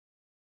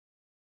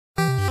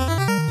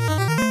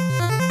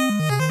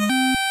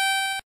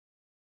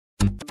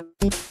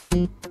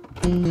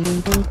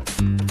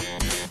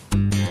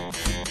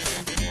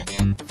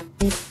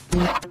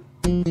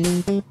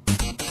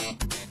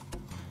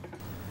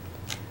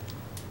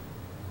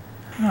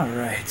All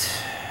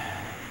right.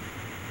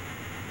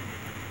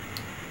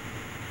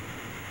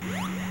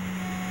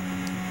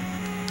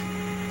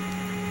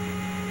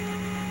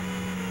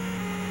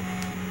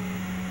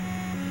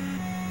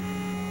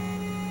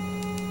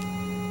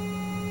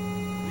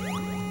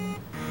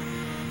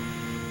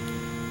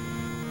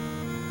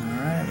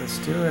 Let's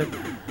do it.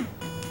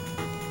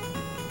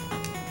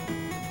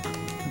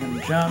 We're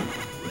gonna jump,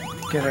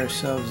 get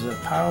ourselves a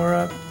power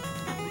up.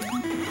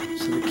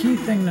 So the key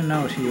thing to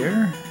note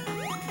here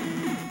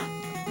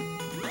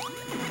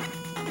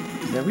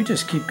is that we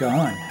just keep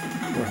going.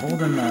 We're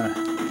holding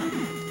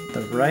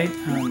the right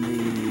on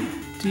the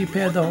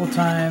D-pad the whole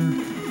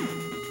time.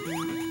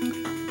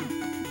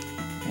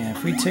 And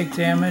if we take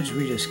damage,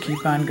 we just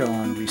keep on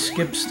going. We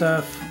skip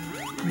stuff,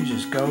 we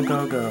just go,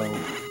 go, go.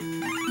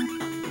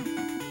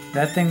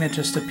 That thing that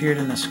just appeared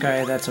in the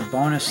sky, that's a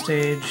bonus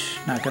stage.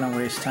 Not gonna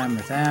waste time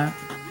with that.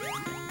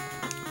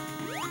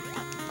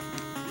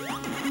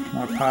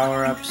 More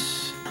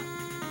power-ups.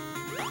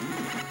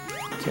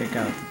 Take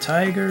out the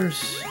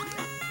tigers.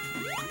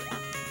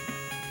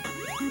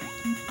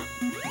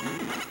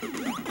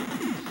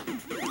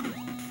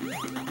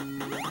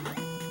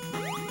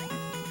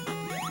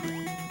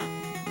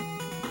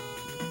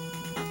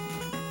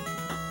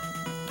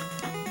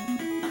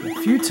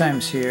 A few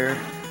times here,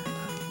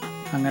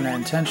 I'm going to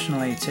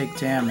intentionally take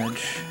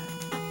damage.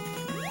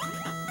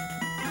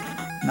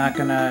 Not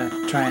going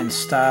to try and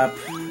stop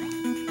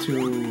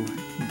to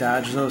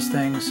dodge those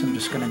things. I'm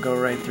just going to go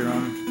right through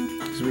them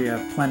because we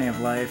have plenty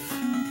of life.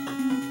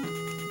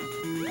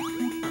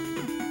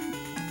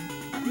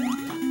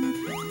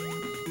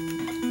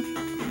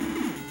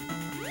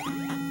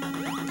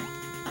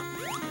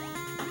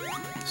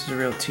 This is a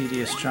real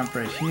tedious jump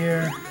right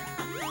here.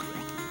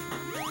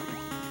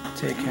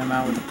 Take him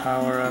out with a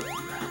power-up.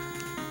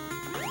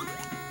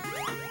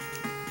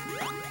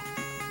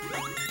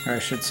 Or I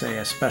should say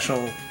a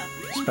special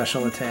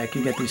attack.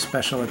 You get these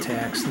special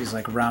attacks, these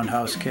like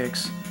roundhouse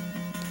kicks.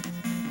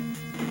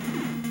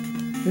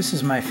 This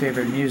is my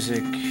favorite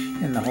music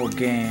in the whole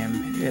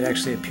game. It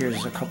actually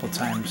appears a couple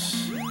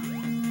times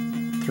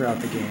throughout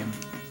the game.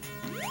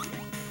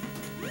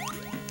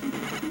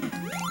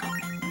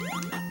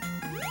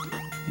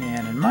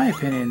 And in my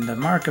opinion, the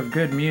mark of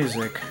good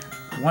music,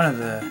 one of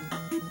the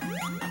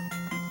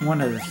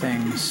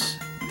things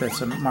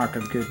that's a mark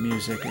of good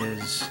music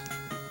is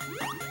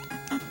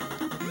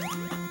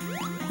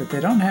that they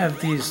don't have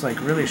these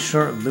like really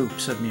short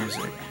loops of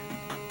music.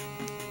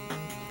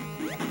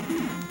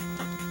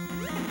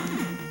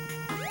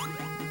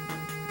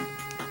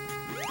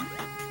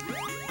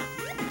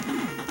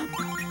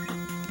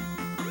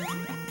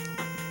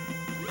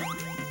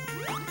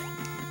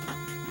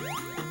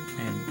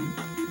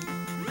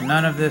 And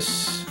none of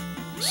this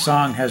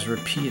song has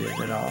repeated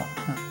at all.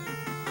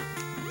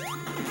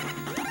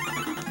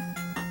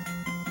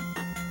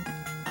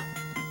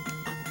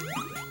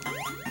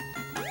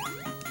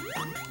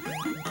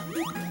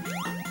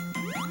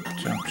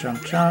 Jump,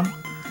 jump, jump.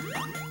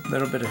 A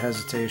little bit of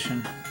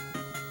hesitation.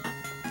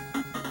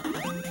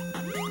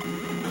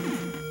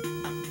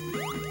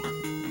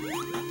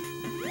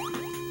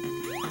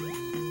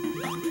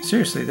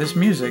 Seriously, this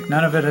music,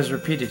 none of it has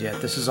repeated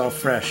yet. This is all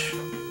fresh.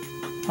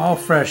 All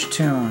fresh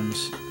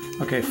tunes.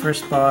 Okay,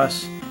 first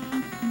boss.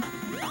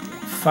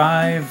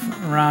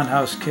 5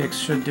 roundhouse kicks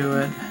should do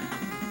it.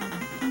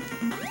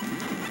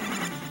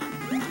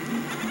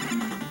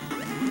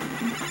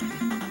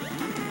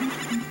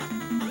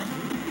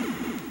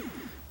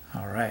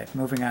 Alright,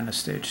 moving on to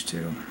stage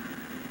 2.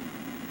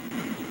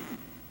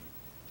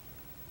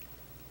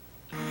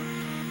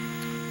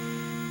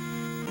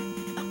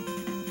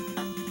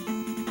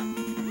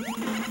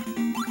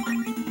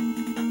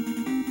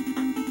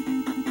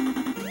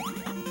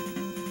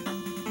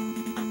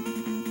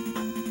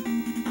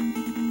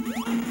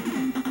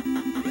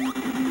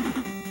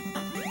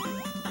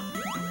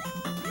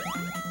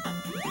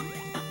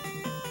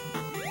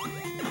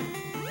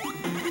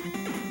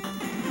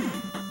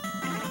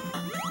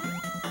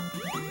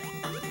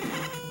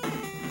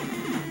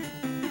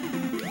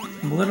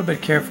 I'm a little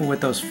bit careful with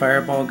those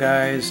fireball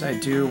guys. I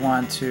do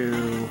want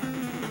to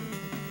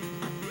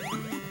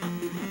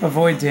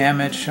avoid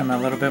damage. I'm a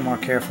little bit more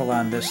careful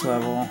on this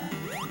level.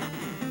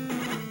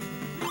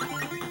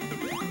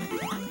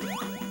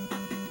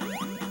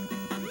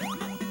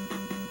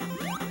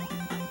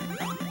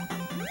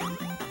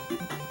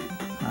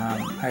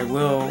 I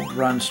will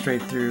run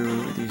straight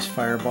through these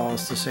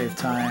fireballs to save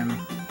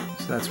time,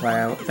 so that's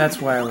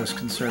why I was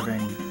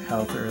conserving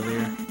health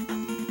earlier.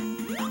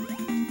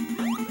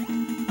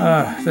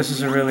 This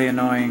is a really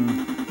annoying,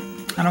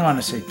 I don't want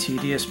to say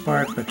tedious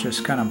part, but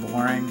just kind of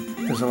boring.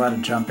 There's a lot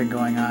of jumping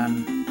going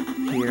on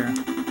here.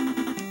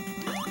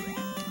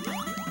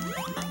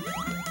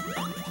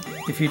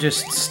 If you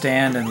just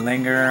stand and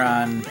linger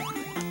on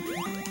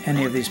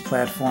any of these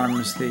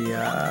platforms,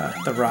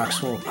 the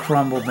rocks will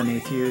crumble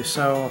beneath you,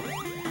 so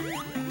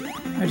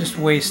I just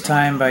waste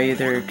time by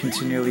either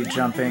continually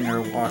jumping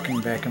or walking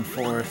back and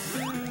forth.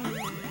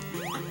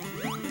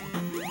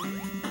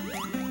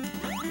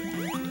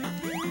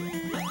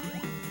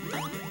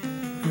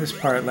 This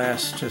part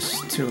lasts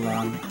just too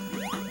long.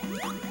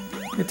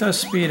 It does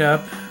speed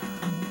up.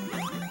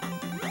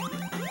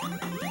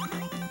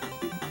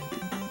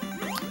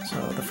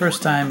 So the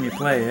first time you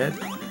play it,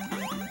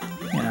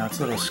 you know, it's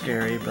a little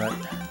scary, but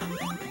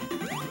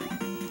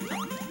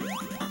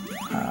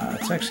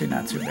it's actually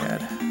not too bad.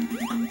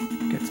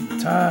 Get to the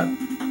top.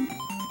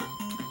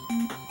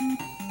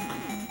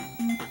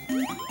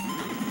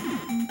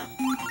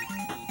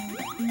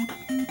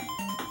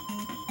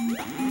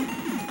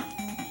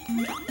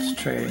 Let's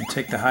try and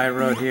take the high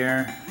road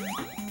here.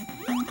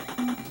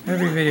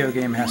 Every video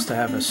game has to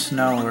have a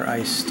snow or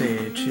ice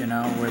stage, you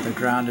know, where the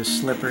ground is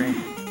slippery.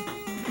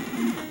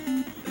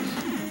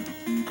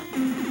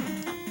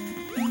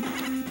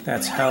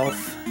 That's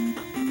health.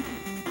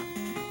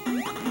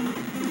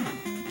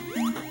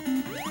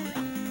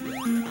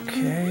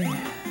 Okay.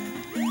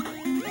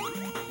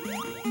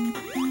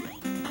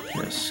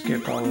 Just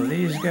skip all of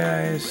these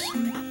guys.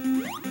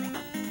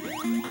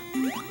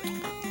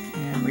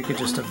 And we could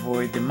just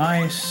avoid the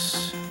mice.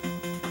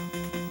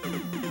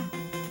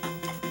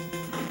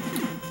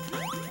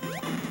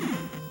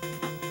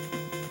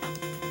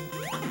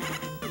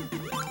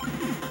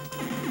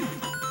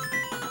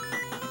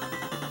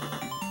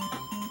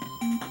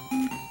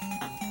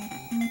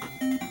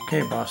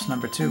 Okay, boss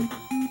number 2.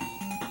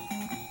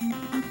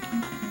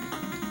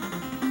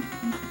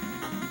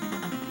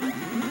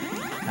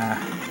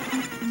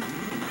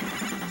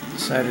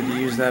 Decided to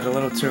use that a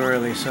little too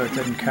early, so it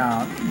didn't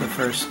count the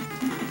first,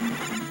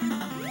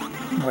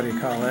 what do you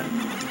call it?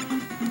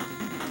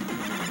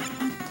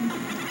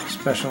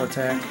 Special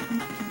attack.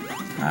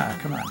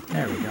 Come on.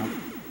 There we go.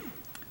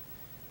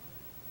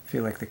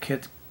 Feel like the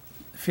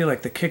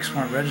kicks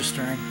weren't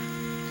registering.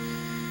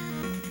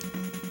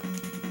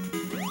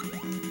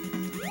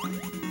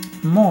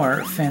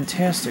 More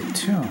fantastic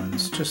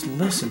tunes. Just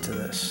listen to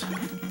this.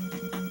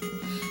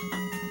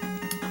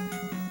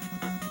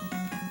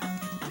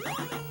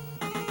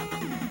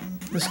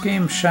 This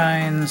game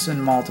shines in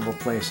multiple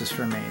places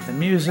for me. The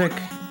music,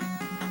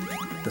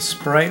 the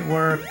sprite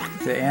work,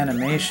 the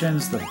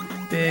animations, the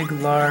big,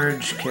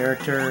 large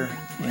character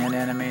and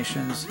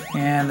animations,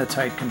 and the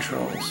tight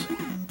controls.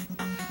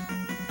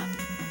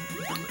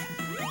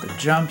 The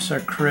jumps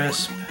are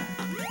crisp.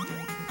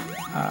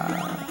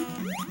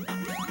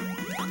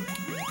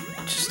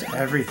 Just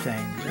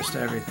everything.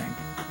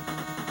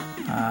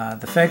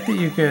 The fact that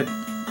you could,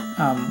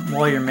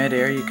 while you're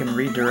midair, you can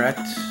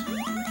redirect,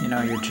 you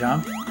know, your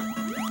jump.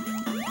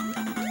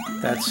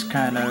 That's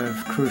kind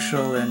of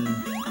crucial in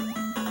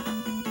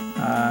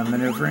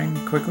maneuvering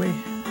quickly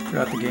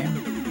throughout the game.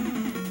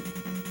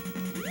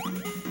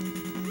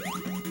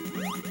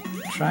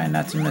 Trying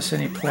not to miss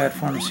any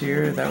platforms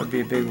here. That would be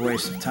a big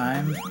waste of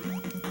time.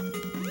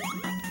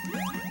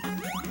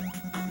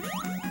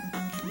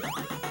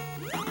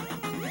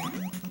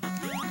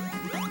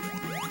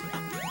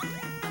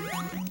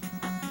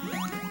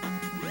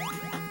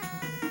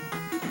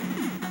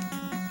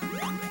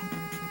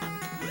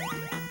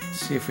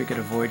 See if we could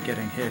avoid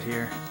getting hit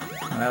here.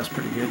 Well, that was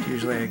pretty good.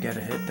 Usually I get a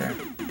hit there.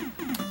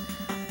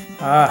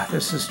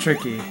 This is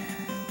tricky.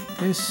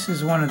 This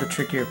is one of the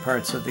trickier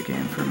parts of the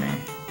game for me.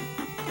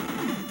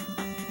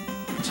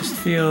 It just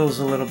feels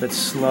a little bit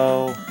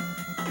slow.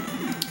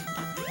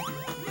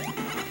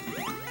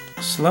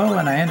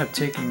 And I end up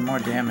taking more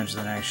damage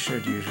than I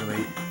should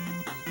usually.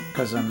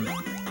 Because I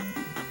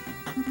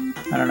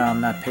don't know,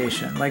 I'm not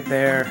patient. Like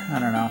there, I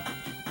don't know.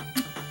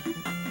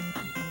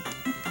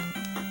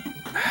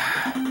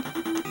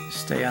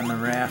 Stay on the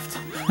raft.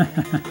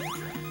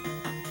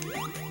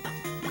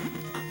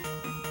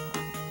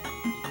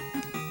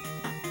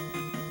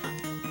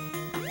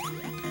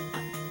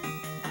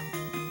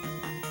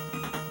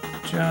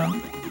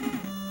 Jump,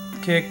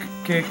 kick,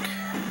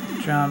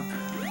 jump.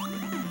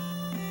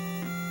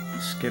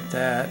 Skip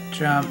that.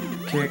 Jump,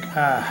 kick.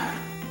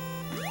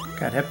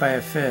 Got hit by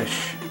a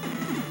fish.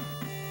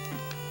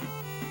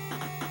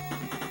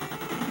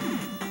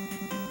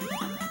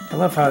 I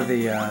love how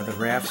the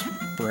rafts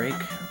break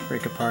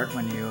apart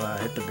when you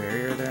hit the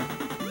barrier there.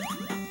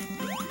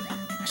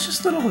 It's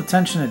just little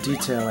attention to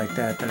detail like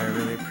that that I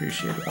really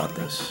appreciate about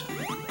this.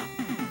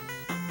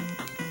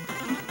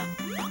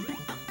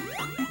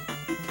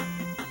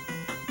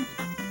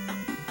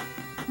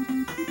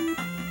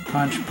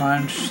 Punch,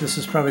 punch. This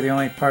is probably the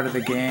only part of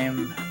the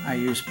game I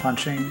use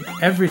punching.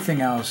 Everything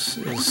else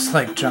is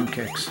like jump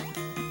kicks,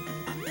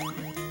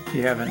 if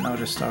you haven't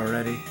noticed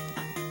already.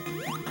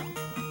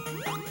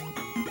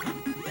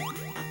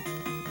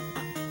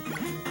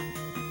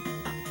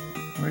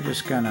 We're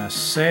just gonna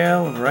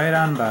sail right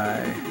on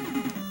by. I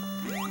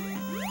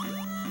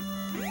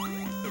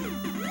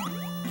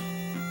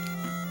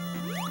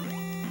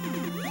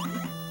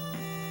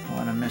don't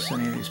want to miss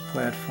any of these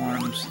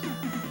platforms.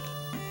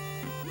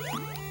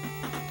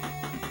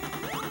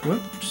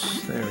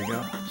 Whoops, there we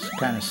go. Just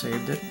kind of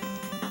saved it.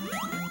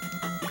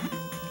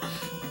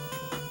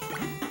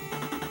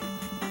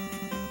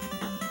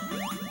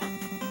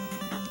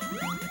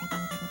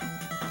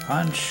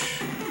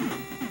 Punch.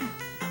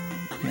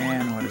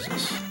 And what is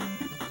this?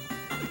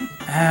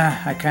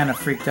 I kind of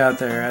freaked out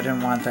there. I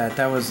didn't want that.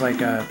 That was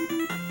like a...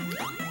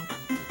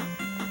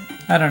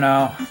 I don't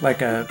know,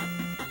 like a...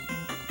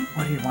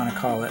 What do you want to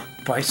call it?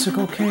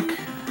 Bicycle kick?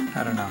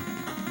 I don't know.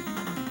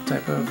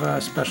 Type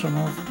of special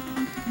move.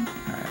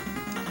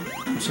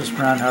 Alright. Let's just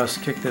roundhouse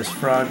kick this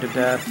frog to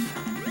death.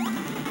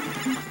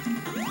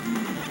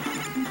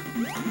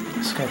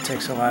 This guy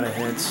takes a lot of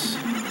hits.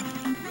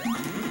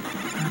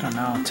 I don't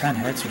know, 10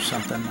 hits or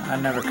something. I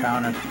never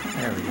counted.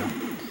 There we go.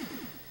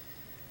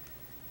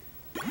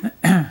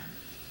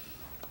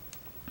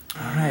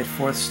 Alright,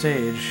 4th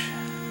stage.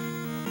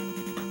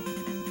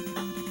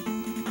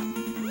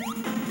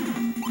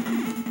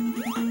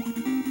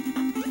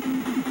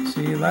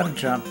 See, a lot of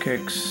jump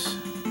kicks.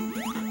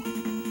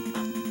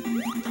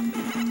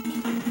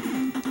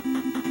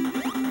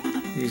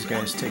 These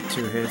guys take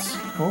 2 hits.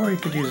 Or you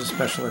could use a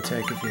special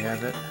attack if you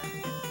have it.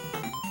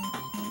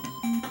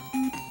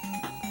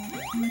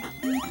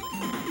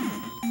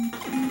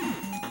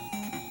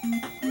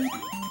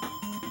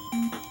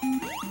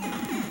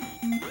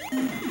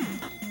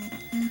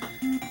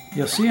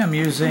 You'll see I'm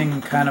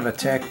using kind of a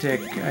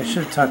tactic. I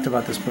should have talked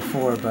about this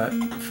before, but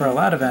for a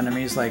lot of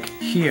enemies, like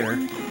here,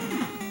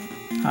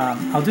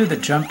 I'll do the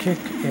jump kick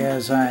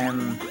as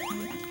I'm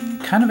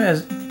kind of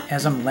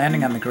as I'm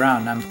landing on the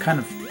ground. I'm kind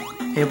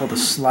of able to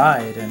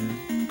slide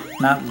and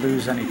not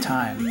lose any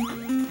time.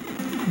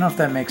 I don't know if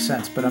that makes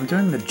sense, but I'm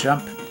doing the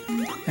jump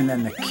and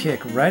then the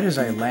kick right as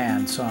I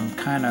land, so I'm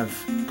kind of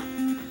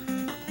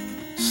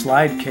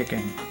slide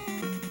kicking.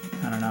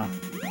 I don't know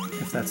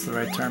if that's the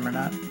right term or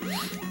not.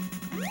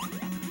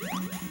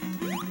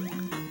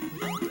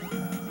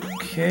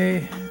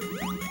 Okay.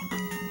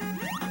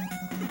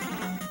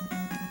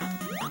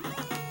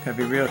 Gotta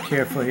be real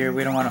careful here.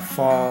 We don't want to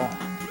fall.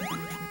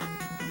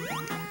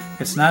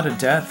 It's not a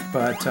death,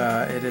 but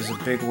it is a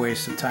big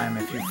waste of time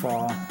if you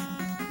fall.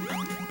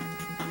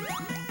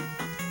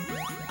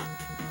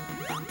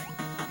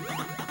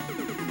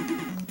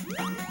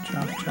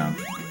 Jump, jump.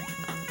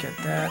 Get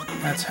that.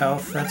 That's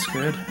health. That's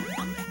good.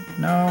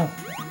 No.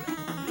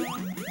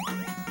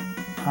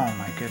 Oh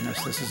my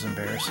goodness, this is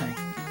embarrassing.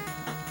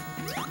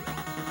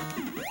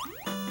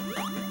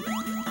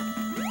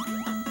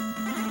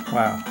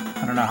 Wow,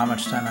 I don't know how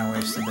much time I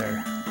wasted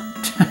there.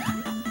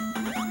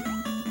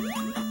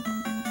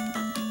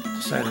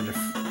 Decided to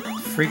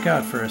freak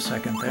out for a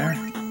second there.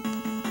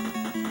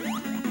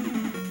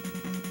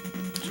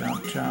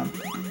 Jump, jump.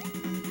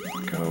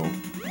 Go,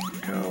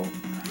 go.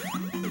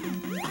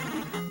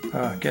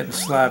 Oh, getting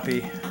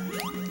sloppy.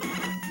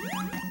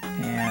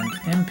 And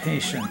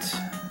impatient.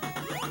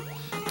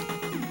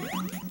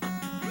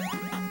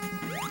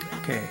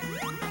 Okay.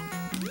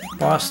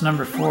 Boss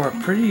number 4,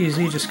 pretty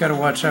easy, just gotta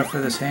watch out for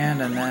this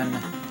hand and then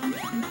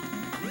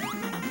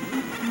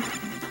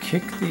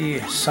kick the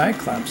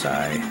Cyclops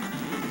eye.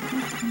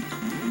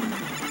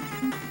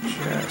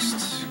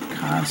 Just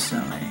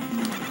constantly.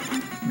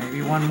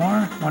 Maybe one more?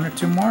 1 or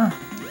 2 more?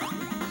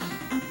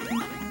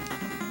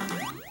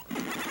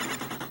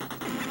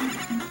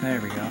 There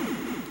we go.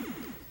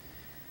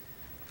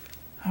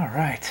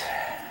 Alright.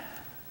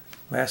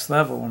 Last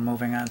level we're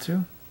moving on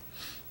to.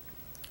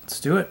 Let's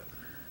do it.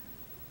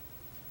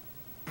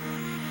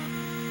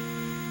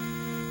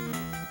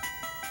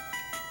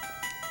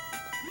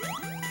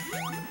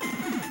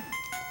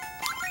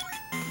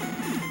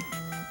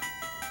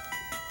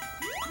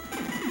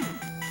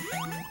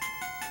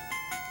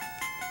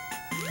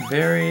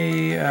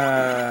 Very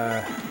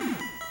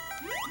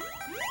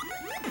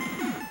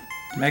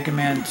Mega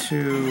Man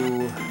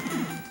 2,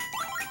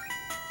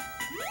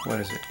 what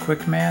is it,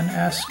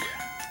 Quickman-esque?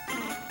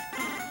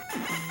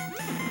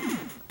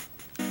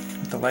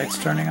 With the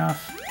lights turning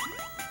off?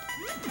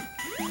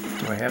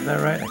 Do I have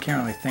that right? I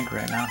can't really think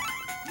right now.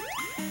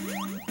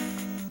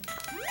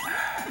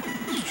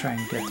 Let's try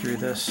and get through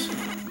this.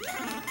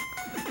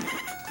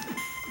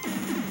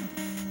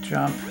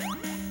 Jump.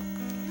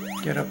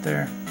 Get up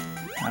there.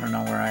 I don't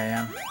know where I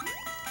am.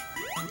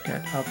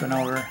 Get up and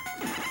over.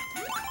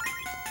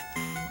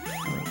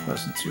 Oh, it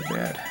wasn't too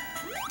bad.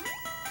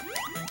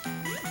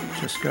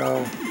 Just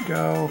go,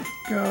 go,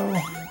 go.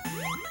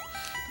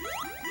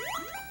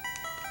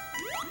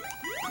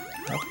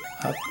 Up,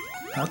 up,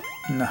 up.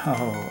 No,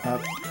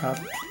 up, up.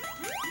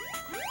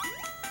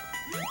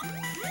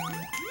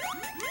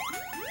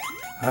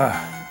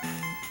 Ah.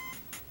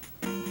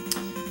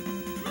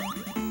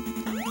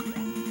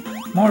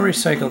 More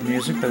recycled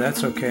music, but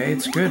that's okay.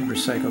 It's good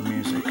recycled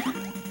music.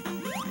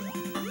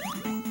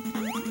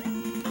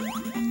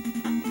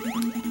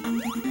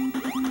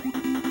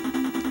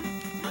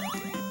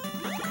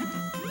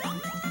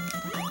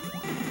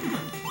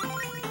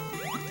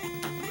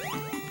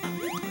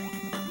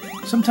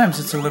 Sometimes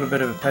it's a little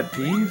bit of a pet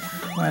peeve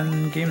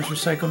when games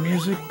recycle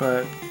music,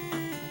 but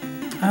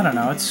I don't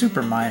know, it's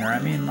super minor. I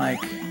mean,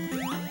 like,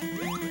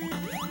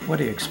 what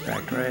do you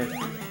expect, right?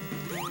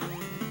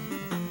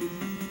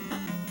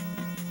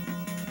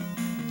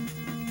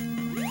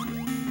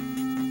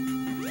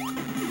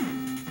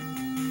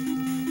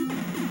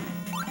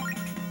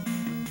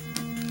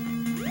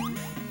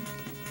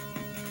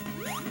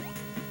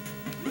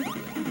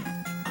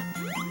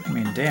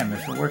 mean, damn,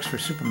 if it works for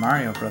Super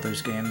Mario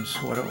Brothers games,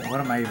 what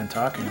am I even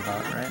talking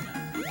about, right?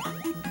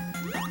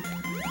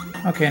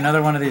 Okay,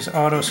 another one of these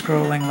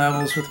auto-scrolling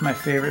levels with my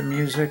favorite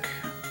music.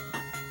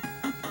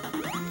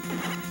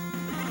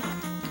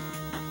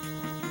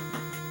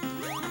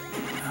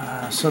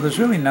 So there's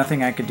really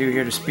nothing I could do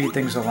here to speed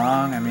things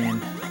along. I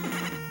mean,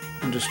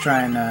 I'm just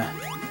trying to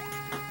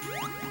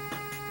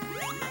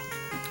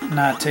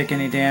not take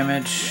any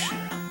damage,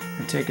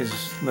 or take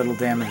as little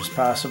damage as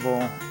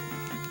possible.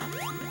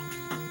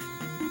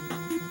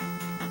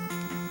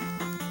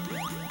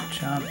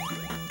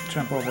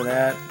 Jump over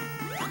that.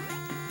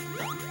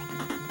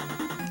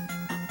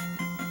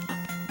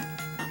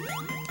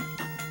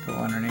 Go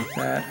underneath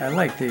that. I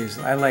like these.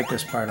 I like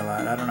this part a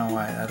lot. I don't know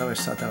why. I always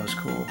thought that was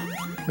cool.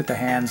 With the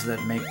hands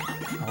that make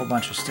a whole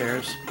bunch of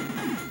stairs.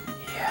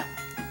 Yeah.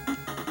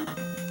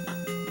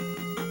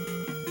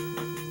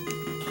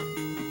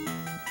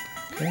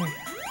 Okay.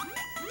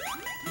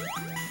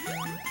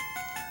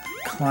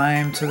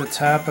 Climb to the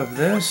top of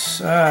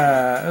this.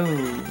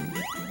 Ooh.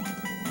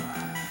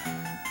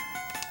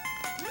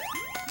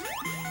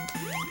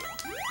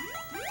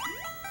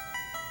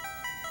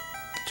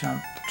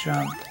 Jump,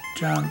 jump,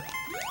 jump.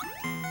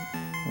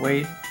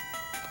 Wait.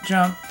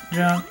 Jump,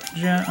 jump,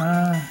 jump.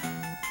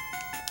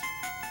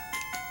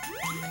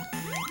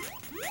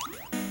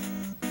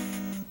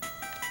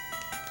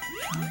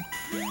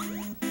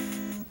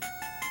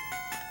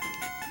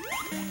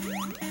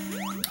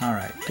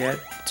 Alright, get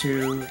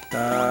to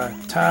the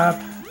top.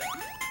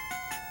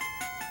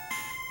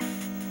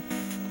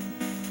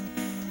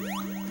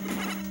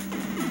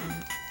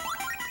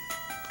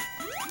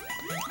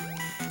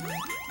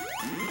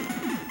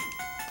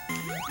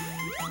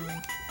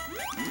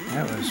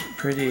 That was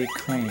pretty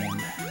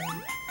clean.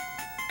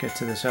 Get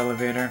to this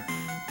elevator.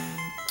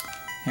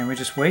 And we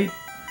just wait.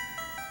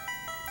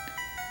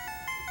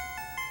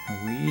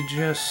 We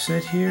just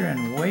sit here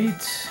and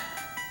wait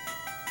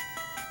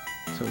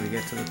until we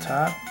get to the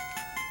top.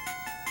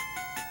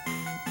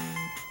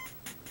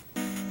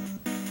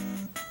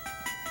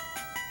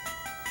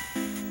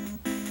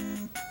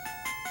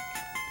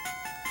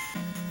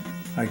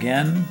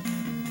 Again.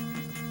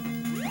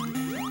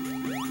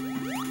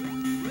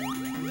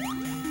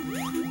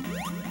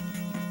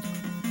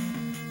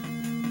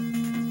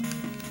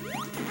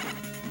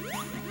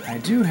 I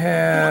do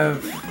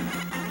have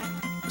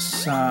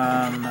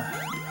some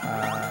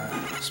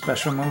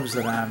special moves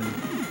that I'm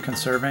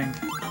conserving.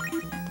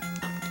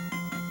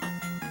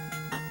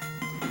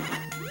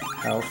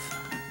 Health.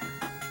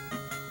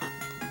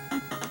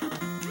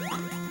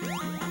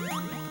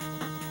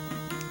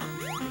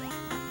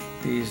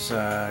 These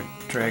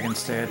dragon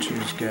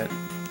statues get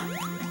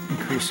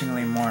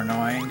increasingly more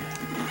annoying.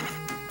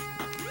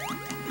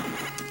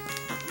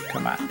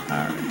 Come on,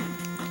 alright.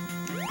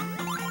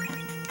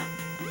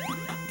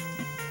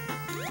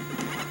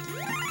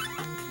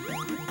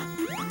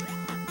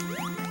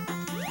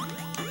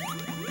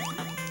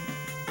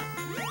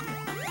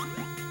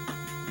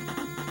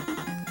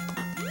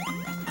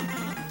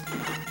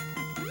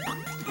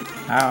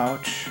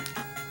 Ouch.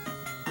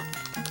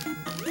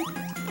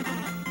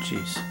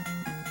 Jeez.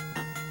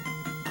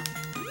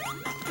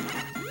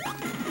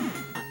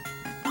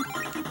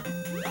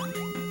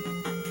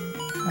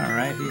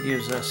 Alright, he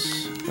gives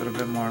us a little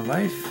bit more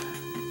life.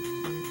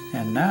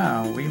 And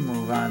now we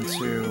move on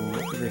to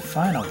the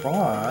final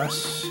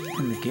boss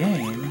in the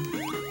game.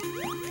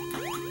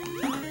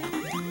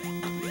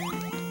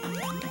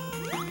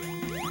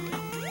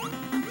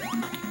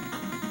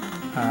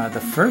 The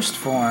first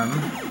form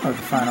of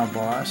the final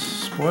boss,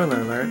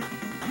 spoiler alert,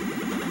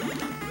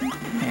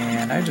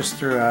 and I just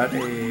threw out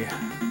a...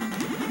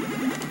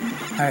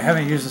 I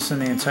haven't used this in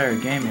the entire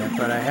game yet,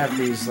 but I have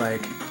these,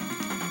 like,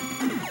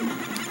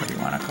 what do you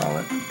want to call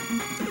it?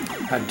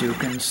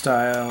 Hadouken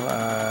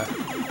style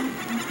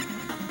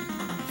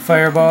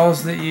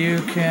fireballs that you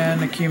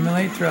can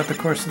accumulate throughout the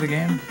course of the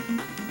game.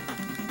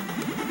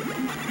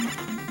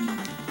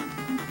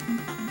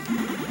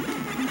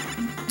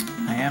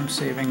 I am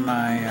saving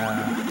my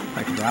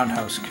like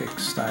roundhouse kick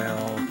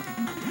style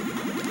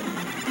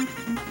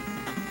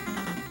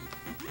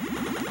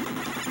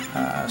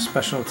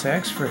special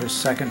attacks for his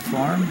second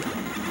form.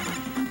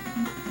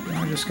 And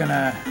we're just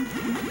gonna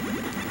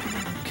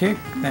kick,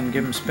 then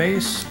give him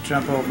space,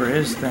 jump over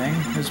his thing,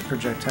 his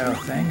projectile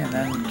thing, and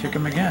then kick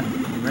him again.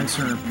 Rinse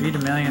and repeat a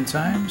million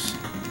times.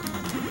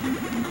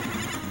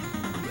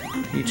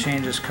 He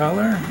changes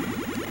color,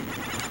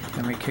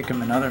 then we kick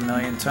him another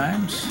million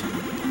times.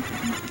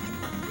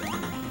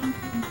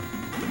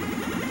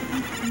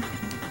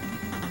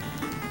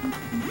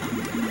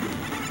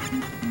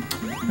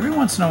 Every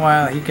once in a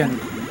while he can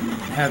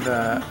have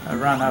a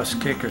roundhouse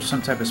kick or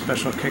some type of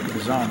special kick of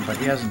his own, but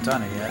he hasn't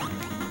done it yet.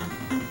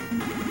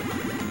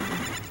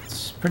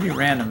 It's pretty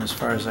random as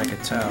far as I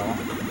could tell.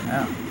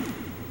 Yeah.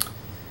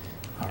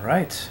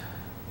 Alright.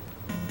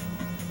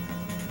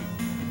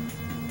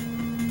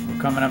 We're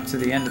coming up to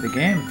the end of the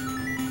game.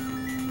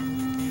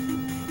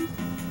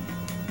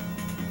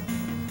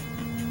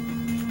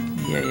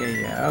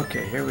 Yeah.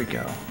 Okay, here we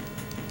go.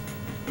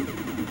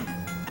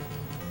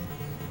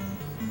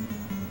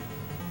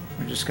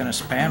 just gonna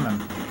spam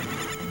him.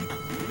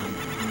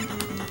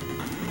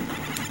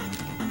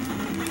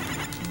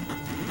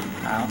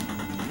 Ow.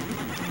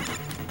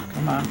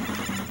 Come on.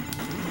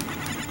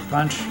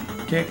 Punch.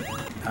 Kick.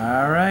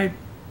 Alright.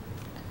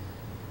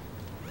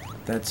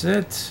 That's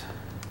it.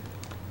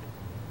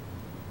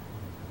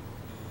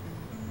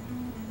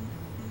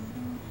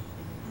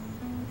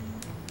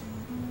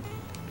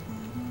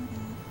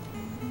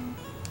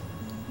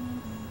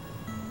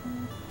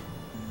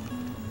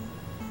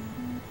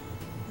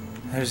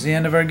 There's the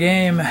end of our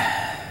game.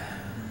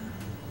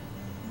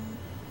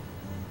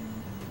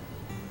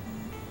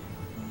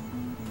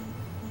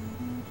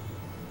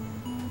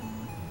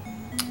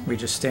 We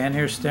just stand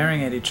here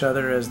staring at each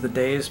other as the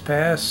days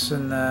pass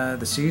and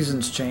the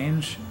seasons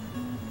change.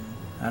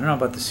 I don't know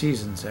about the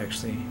seasons,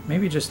 actually.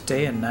 Maybe just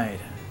day and night.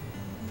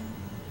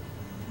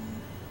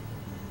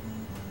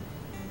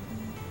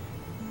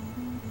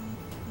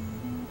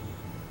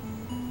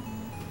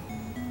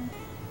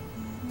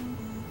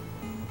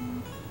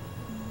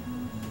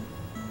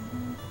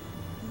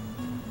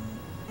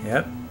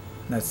 Yep,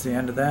 that's the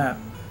end of that.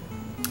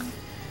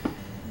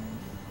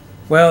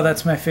 Well,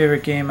 that's my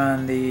favorite game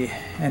on the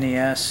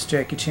NES,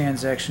 Jackie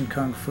Chan's Action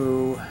Kung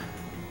Fu.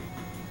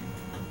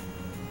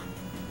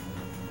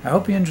 I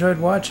hope you enjoyed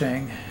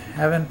watching.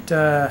 Haven't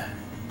done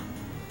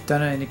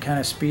any kind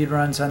of speed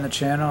runs on the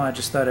channel. I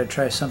just thought I'd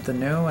try something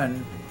new,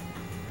 and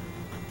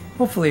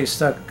hopefully you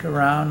stuck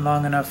around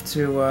long enough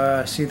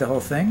to see the whole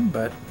thing,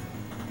 but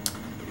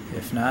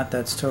if not,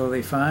 that's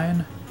totally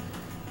fine.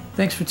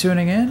 Thanks for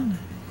tuning in,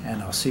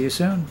 and I'll see you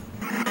soon.